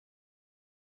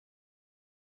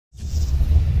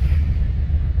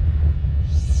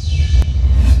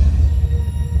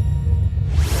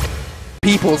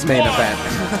people's main event.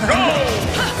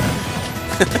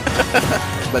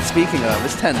 But speaking of,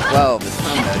 it's 10-12. It's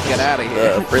time to get out of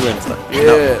here. Prelims. Yeah.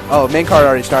 No. Oh, main card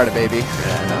already started, baby.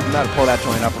 Yeah, no. I'm about to pull that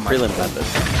joint up on my prelims ended.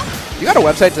 You got a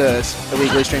website to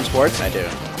illegally stream sports? I do.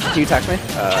 Can you text me?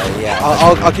 Yeah.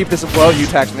 I'll keep this afloat. You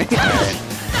text me. All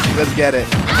right. Let's get it.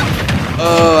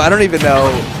 Oh, I don't even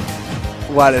know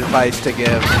what advice to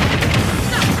give.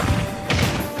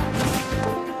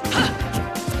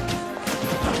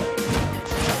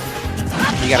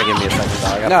 You gotta give me a second,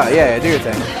 dog. No, yeah, do your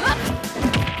thing.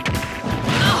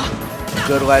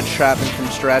 Good ledge trapping from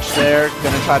stretch there.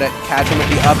 Gonna try to catch him with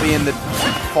the uppie and the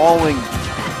falling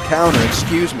counter.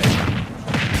 Excuse me.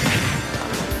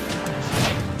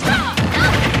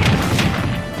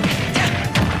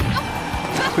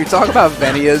 Can we talk about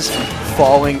Venia's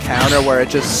falling counter where it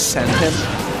just sent him?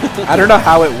 I don't know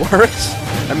how it works.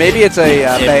 Or maybe it's a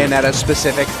Bayonetta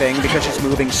specific thing because she's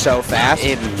moving so fast.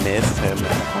 It missed him.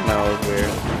 No, it was weird.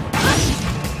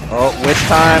 Oh, which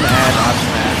time? And up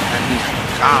smash. And he's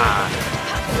gone.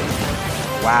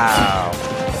 Wow.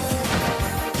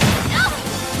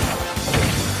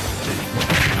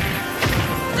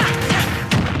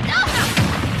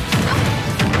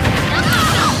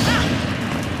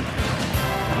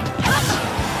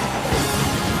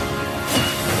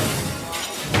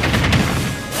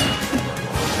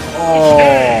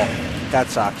 Oh, that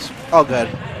sucks. Oh, good.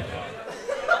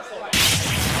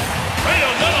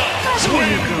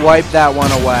 Wipe that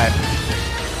one away.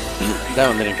 That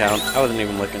one didn't count. I wasn't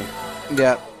even looking.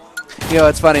 Yep. You know,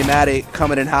 it's funny, Maddie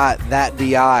coming in hot, that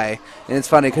DI. And it's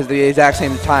funny because the exact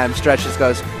same time, Stretch just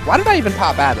goes, why did I even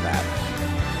pop out of that?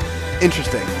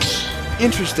 Interesting.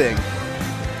 Interesting.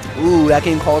 Ooh, that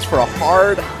game calls for a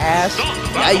hard-ass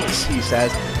yikes, he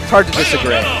says. It's hard to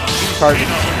disagree. It's hard to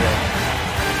disagree.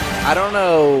 I don't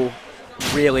know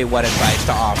really what advice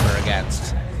to offer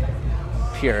against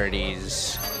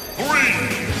Purity's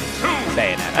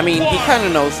Bayonetta. I mean, he kind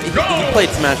of knows. He played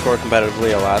Smash 4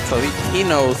 competitively a lot, so he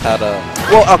knows how to...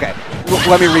 Well, okay.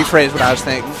 Let me rephrase what I was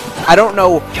thinking. I don't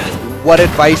know what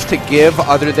advice to give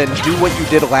other than do what you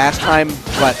did last time,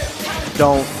 but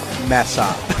don't mess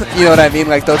up. You know what I mean?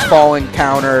 Like those falling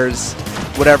counters,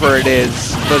 whatever it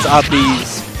is, those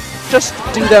uppies, just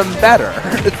do them better.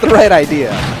 It's the right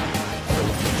idea.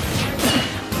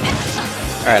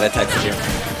 All right, I texted you.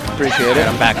 Appreciate it.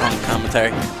 I'm back on the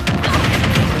commentary.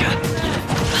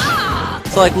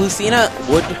 So, like, Lucina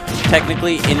would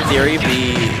technically, in theory,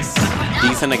 be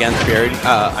decent against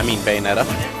Bayonetta.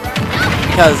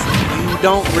 Because you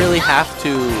don't really have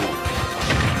to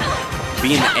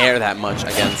be in the air that much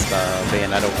against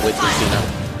Bayonetta with Lucina.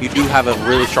 You do have a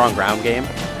really strong ground game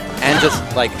and just,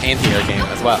 like, anti-air game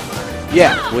as well.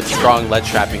 Yeah. With strong ledge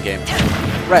trapping game.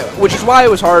 Right, which is why it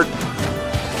was hard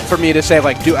for me to say,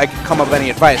 like, do I come up with any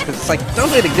advice? Because it's like, don't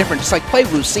do anything different. Just, like, play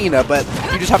Lucina, but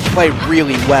you just have to play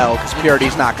really well because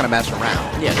Purity's not going to mess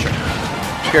around. Yeah, sure.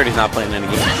 Purity's not playing any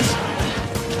games.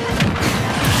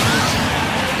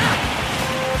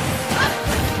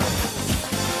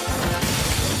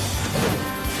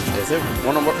 Is it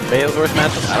one of Bayo's worst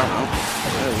matchups? I don't know.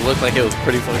 It looked like it was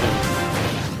pretty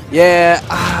fucking... Yeah,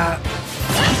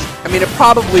 I mean, it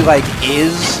probably, like,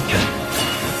 is...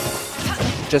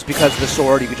 Just because of the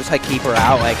sword, you could just like keep her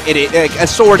out. Like a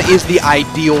sword is the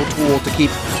ideal tool to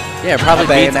keep. Yeah, probably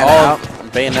beats all out.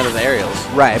 Bayonetta's aerials.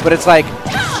 Right, but it's like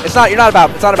it's not about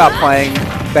playing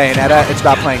Bayonetta. It's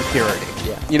about playing Purity.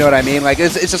 Yeah. You know what I mean? Like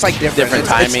it's just like different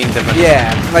timing. Different.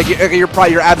 Yeah, like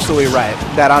you're absolutely right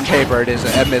that on paper it is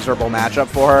a miserable matchup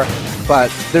for her,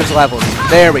 but there's levels.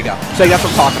 There we go. So that's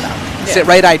what I'm talking about. Yeah.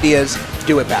 Right ideas,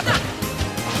 do it better.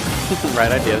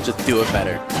 Right ideas, just do it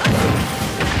better.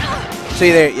 See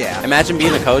there, yeah. Imagine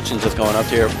being a coach and just going up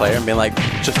to your player and being like,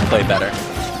 just play better.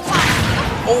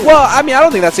 Well, I mean, I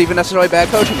don't think that's even necessarily bad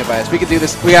coaching advice. We could do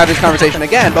this, we have this conversation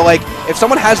again, but like, if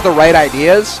someone has the right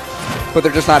ideas, but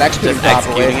they're just not executing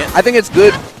properly, I think it's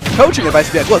good coaching advice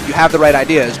to be like, look, you have the right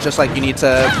ideas, just like you need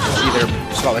to either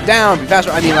slow it down, be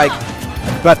faster. I mean, like,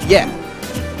 but yeah,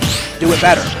 do it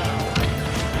better.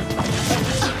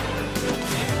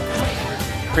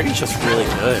 Pretty's just really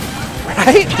good.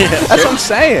 Right? Yeah, that's what I'm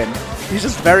saying. He's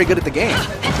just very good at the game.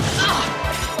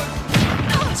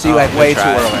 See, like, way too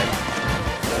early.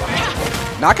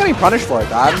 Not getting punished for it,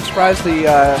 though. I'm surprised the...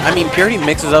 I mean, Purity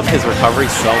mixes up his recovery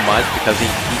so much because he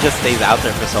just stays out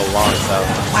there for so long, so...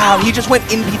 Wow, he just went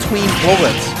in between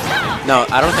bullets. No,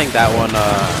 I don't think that one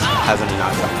has any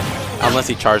knockback. Unless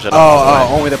he charged it up. Oh,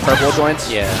 only the purple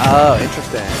joints? Yeah. Oh,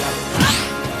 interesting.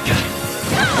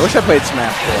 I wish I played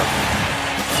Smash 4.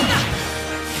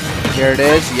 Here it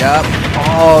is, yup.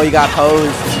 Oh, he got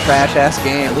posed. Trash-ass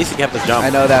game. At least he kept his jump. I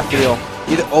know that feel.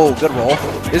 Oh, good roll.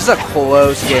 This is a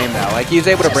close game, though. Like, he's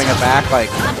able to bring it back, like,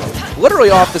 literally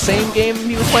off the same game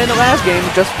he was playing the last game,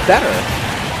 just better.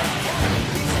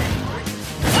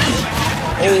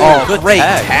 Oh, good great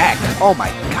tag. Oh, my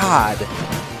God.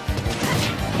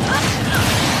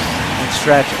 And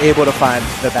Stretch able to find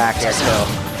the back air kill.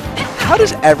 How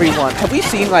does everyone... Have we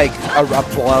seen, like, a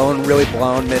really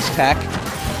blown missed tech?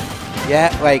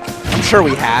 Yeah, like, I'm sure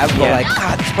we have, but, like,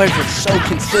 God, these players are so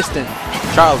consistent.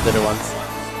 Charles did it once.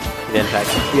 He didn't tech.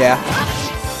 Yeah.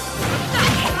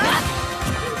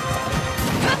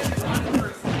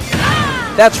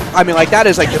 I mean, like, that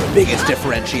is, like, the biggest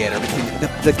differentiator between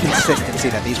the consistency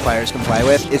that these players can play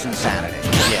with is insanity.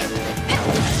 Yeah.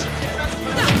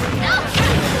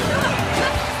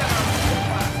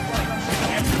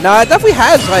 No, it definitely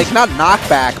has, like, not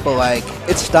knockback, but, like,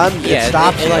 it stunned, Yeah, it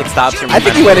stops it like, stops your I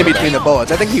think he went in between the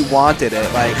bullets. I think he wanted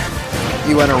it, like,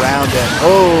 he went around it.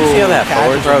 Oh, you see how that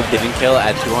forward throw didn't kill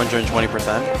at 220%?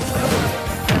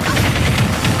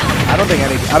 I don't think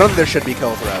there should be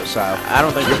kill throws, so. I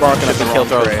don't think you're barking up the kill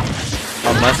wrong throws tree.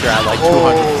 unless you're at, like,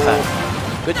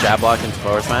 200%. Good jab block into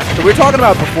forward smash. So we were talking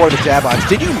about before the jab blocks.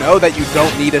 Did you know that you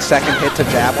don't need a second hit to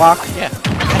jab block? Yeah.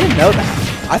 I didn't know that.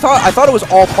 I thought it was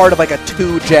all part of like a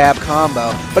 2-jab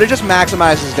combo, but it just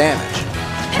maximizes damage.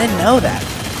 I didn't know that.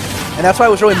 And that's why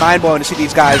it was really mind-blowing to see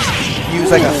these guys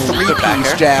use like a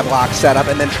 3-piece jab lock setup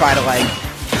and then try to like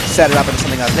set it up into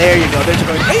something else. There you go. There's a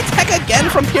going, hey, tech again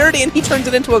from Purity, and he turns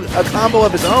it into a combo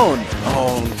of his own.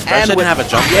 Oh, and didn't have a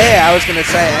jump. Yeah, I was going to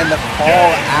say, and the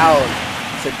call out.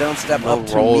 Said don't step up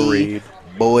to roll me. read.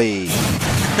 Boy.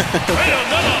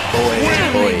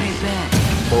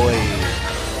 Boy.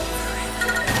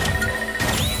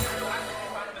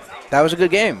 That was a good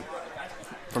game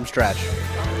from Stretch.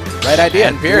 Right idea.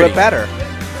 And do it better.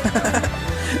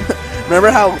 Remember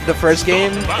how the first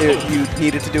game you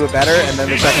needed to do it better, and then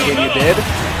the second game you did?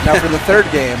 Now for the third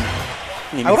game,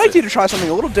 I would like you to try something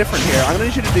a little different here. I'm going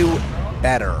to need you to do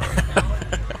better.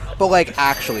 But, like,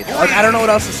 actually, like, I don't know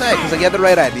what else to say, because, like, he had the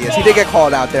right ideas. He did get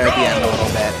called out there at the end a little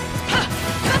bit.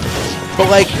 But,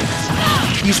 like,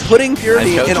 he's putting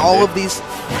Purity in all of these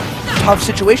tough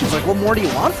situations. Like, what more do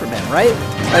you want from him, right?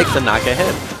 Like, to not get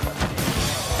hit.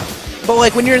 But,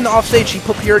 like, when you're in the offstage, you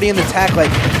put Purity in the tech,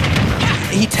 like,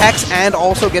 he techs and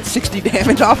also gets 60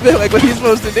 damage off of it, like, what he's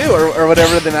supposed to do, or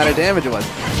whatever the amount of damage it was.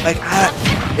 Like,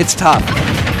 it's tough.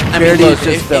 I mean, look,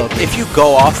 if you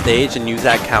go off stage and use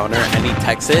that counter and he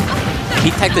techs it, he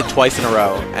teched it twice in a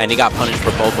row, and he got punished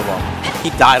for both of them. He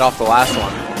died off the last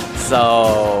one.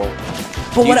 So...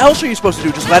 But what else are you supposed to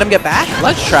do? Just let him get back?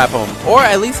 Let's trap him. Or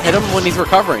at least hit him when he's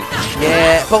recovering.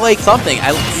 Yeah, but like... Something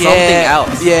else.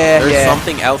 Yeah, There's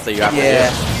something else that you have to do.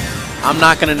 I'm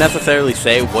not going to necessarily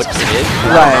say what it is.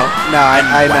 Right. No,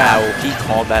 I know. Wow, he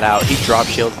called that out. He dropped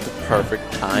shield at the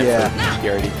perfect time for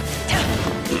Purity.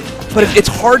 But it's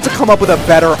hard to come up with a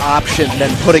better option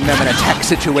than putting them in a tech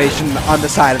situation on the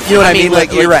side of, you know what I mean?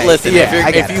 Like, you're right. Listen,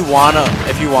 if you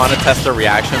wanna test a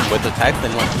reaction with the tech,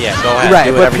 then yeah, go ahead. Right,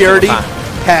 do it but every Purity single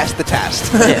time. passed the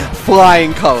test. Yeah.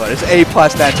 Flying colors, A+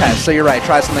 that test. So you're right.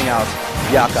 Try something else.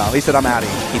 Yucko. He said, I'm out of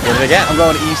here. He did it again. I'm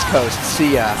going East Coast.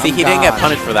 See ya. See, he didn't get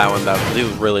punished for that one though, because he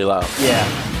was really low. Yeah.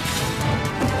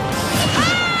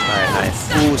 All right, nice.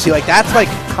 Ooh, see, like that's like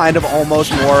kind of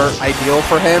almost more ideal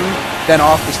for him than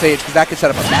off the stage, because that could set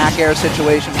up a back air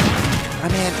situation. I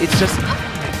mean, it's just...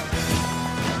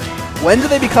 When do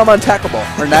they become untechable?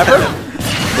 Or never?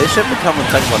 They should become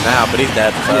untechable now, but he's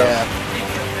dead. So. Yeah.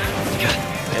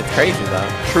 It's crazy, though.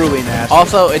 Truly nasty.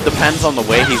 Also, it depends on the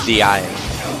way he's DIing.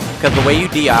 Because the way you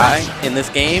DI in this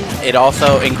game, it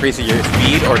also increases your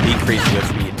speed or decreases your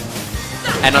speed.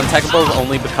 And untechable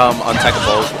only become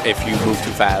untechable if you move too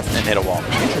fast and hit a wall.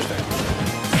 Interesting.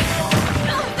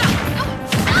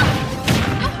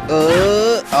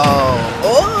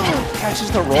 Catches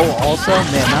the roll also.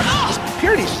 Man, this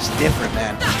Purity's just different,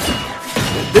 man.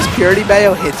 This Purity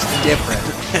Bayo hits different.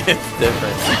 It's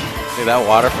different. See that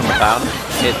water from the fountain?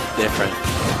 It's different.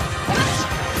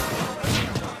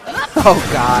 Oh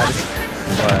God.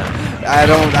 What?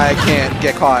 I can't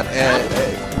get caught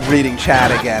reading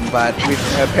chat again, but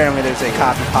apparently there's a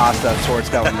copy pasta of sorts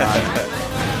going on.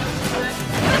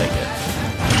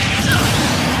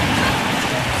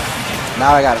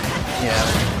 Now I got it. Yeah.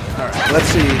 Alright, let's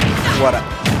see what...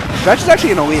 Stretch is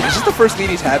actually in a lead. Is this the first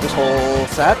lead he's had this whole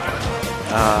set?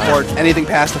 Or anything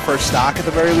past the first stock at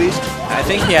the very least? I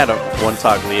think he had a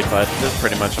one-stock lead, but this is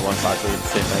pretty much a one-stock lead.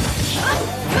 Same thing.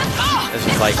 This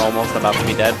is like almost about to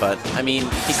be dead, but I mean,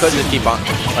 he could just keep on,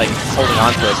 like, holding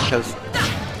on to it, because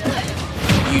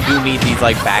you do need these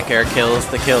like back air kills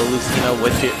to kill Lucina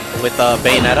with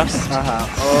Bayonetta.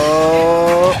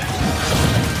 Oh.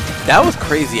 That was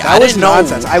crazy. That was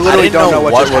nonsense. I literally don't know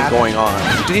what was happened. going on.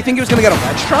 Did he think he was going to get a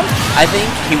ledge trump? I think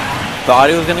he thought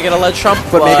he was going to get a ledge trump,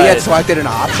 but maybe he had selected an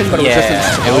option, but it was just in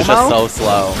slow-mo? It was just so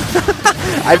slow.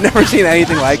 I've never seen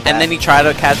anything like that. And then he tried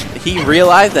to catch. He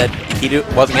realized that he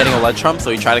wasn't getting a ledge trump, so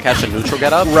he tried to catch a neutral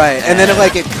get up. Right, and then it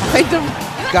kind of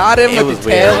got him at the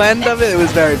tail end of it. It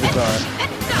was very bizarre.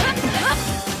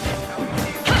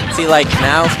 See, like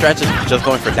now Stretch is just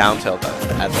going for down tilt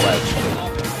at the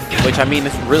ledge, which I mean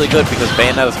is really good because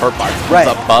Bayonetta's hurt box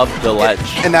is above the ledge.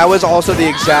 And that was also the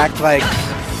exact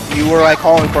you were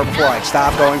calling for before,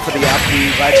 stop going for the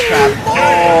FD ledge trap.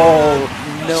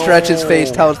 Oh, no. Stretch's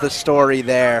face tells the story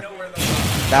there.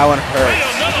 That one hurts.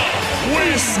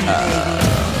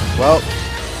 Well,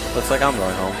 looks like I'm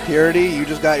going home. Purity, you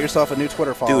just got yourself a new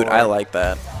Twitter follower. Dude, I like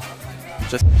that.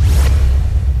 Just.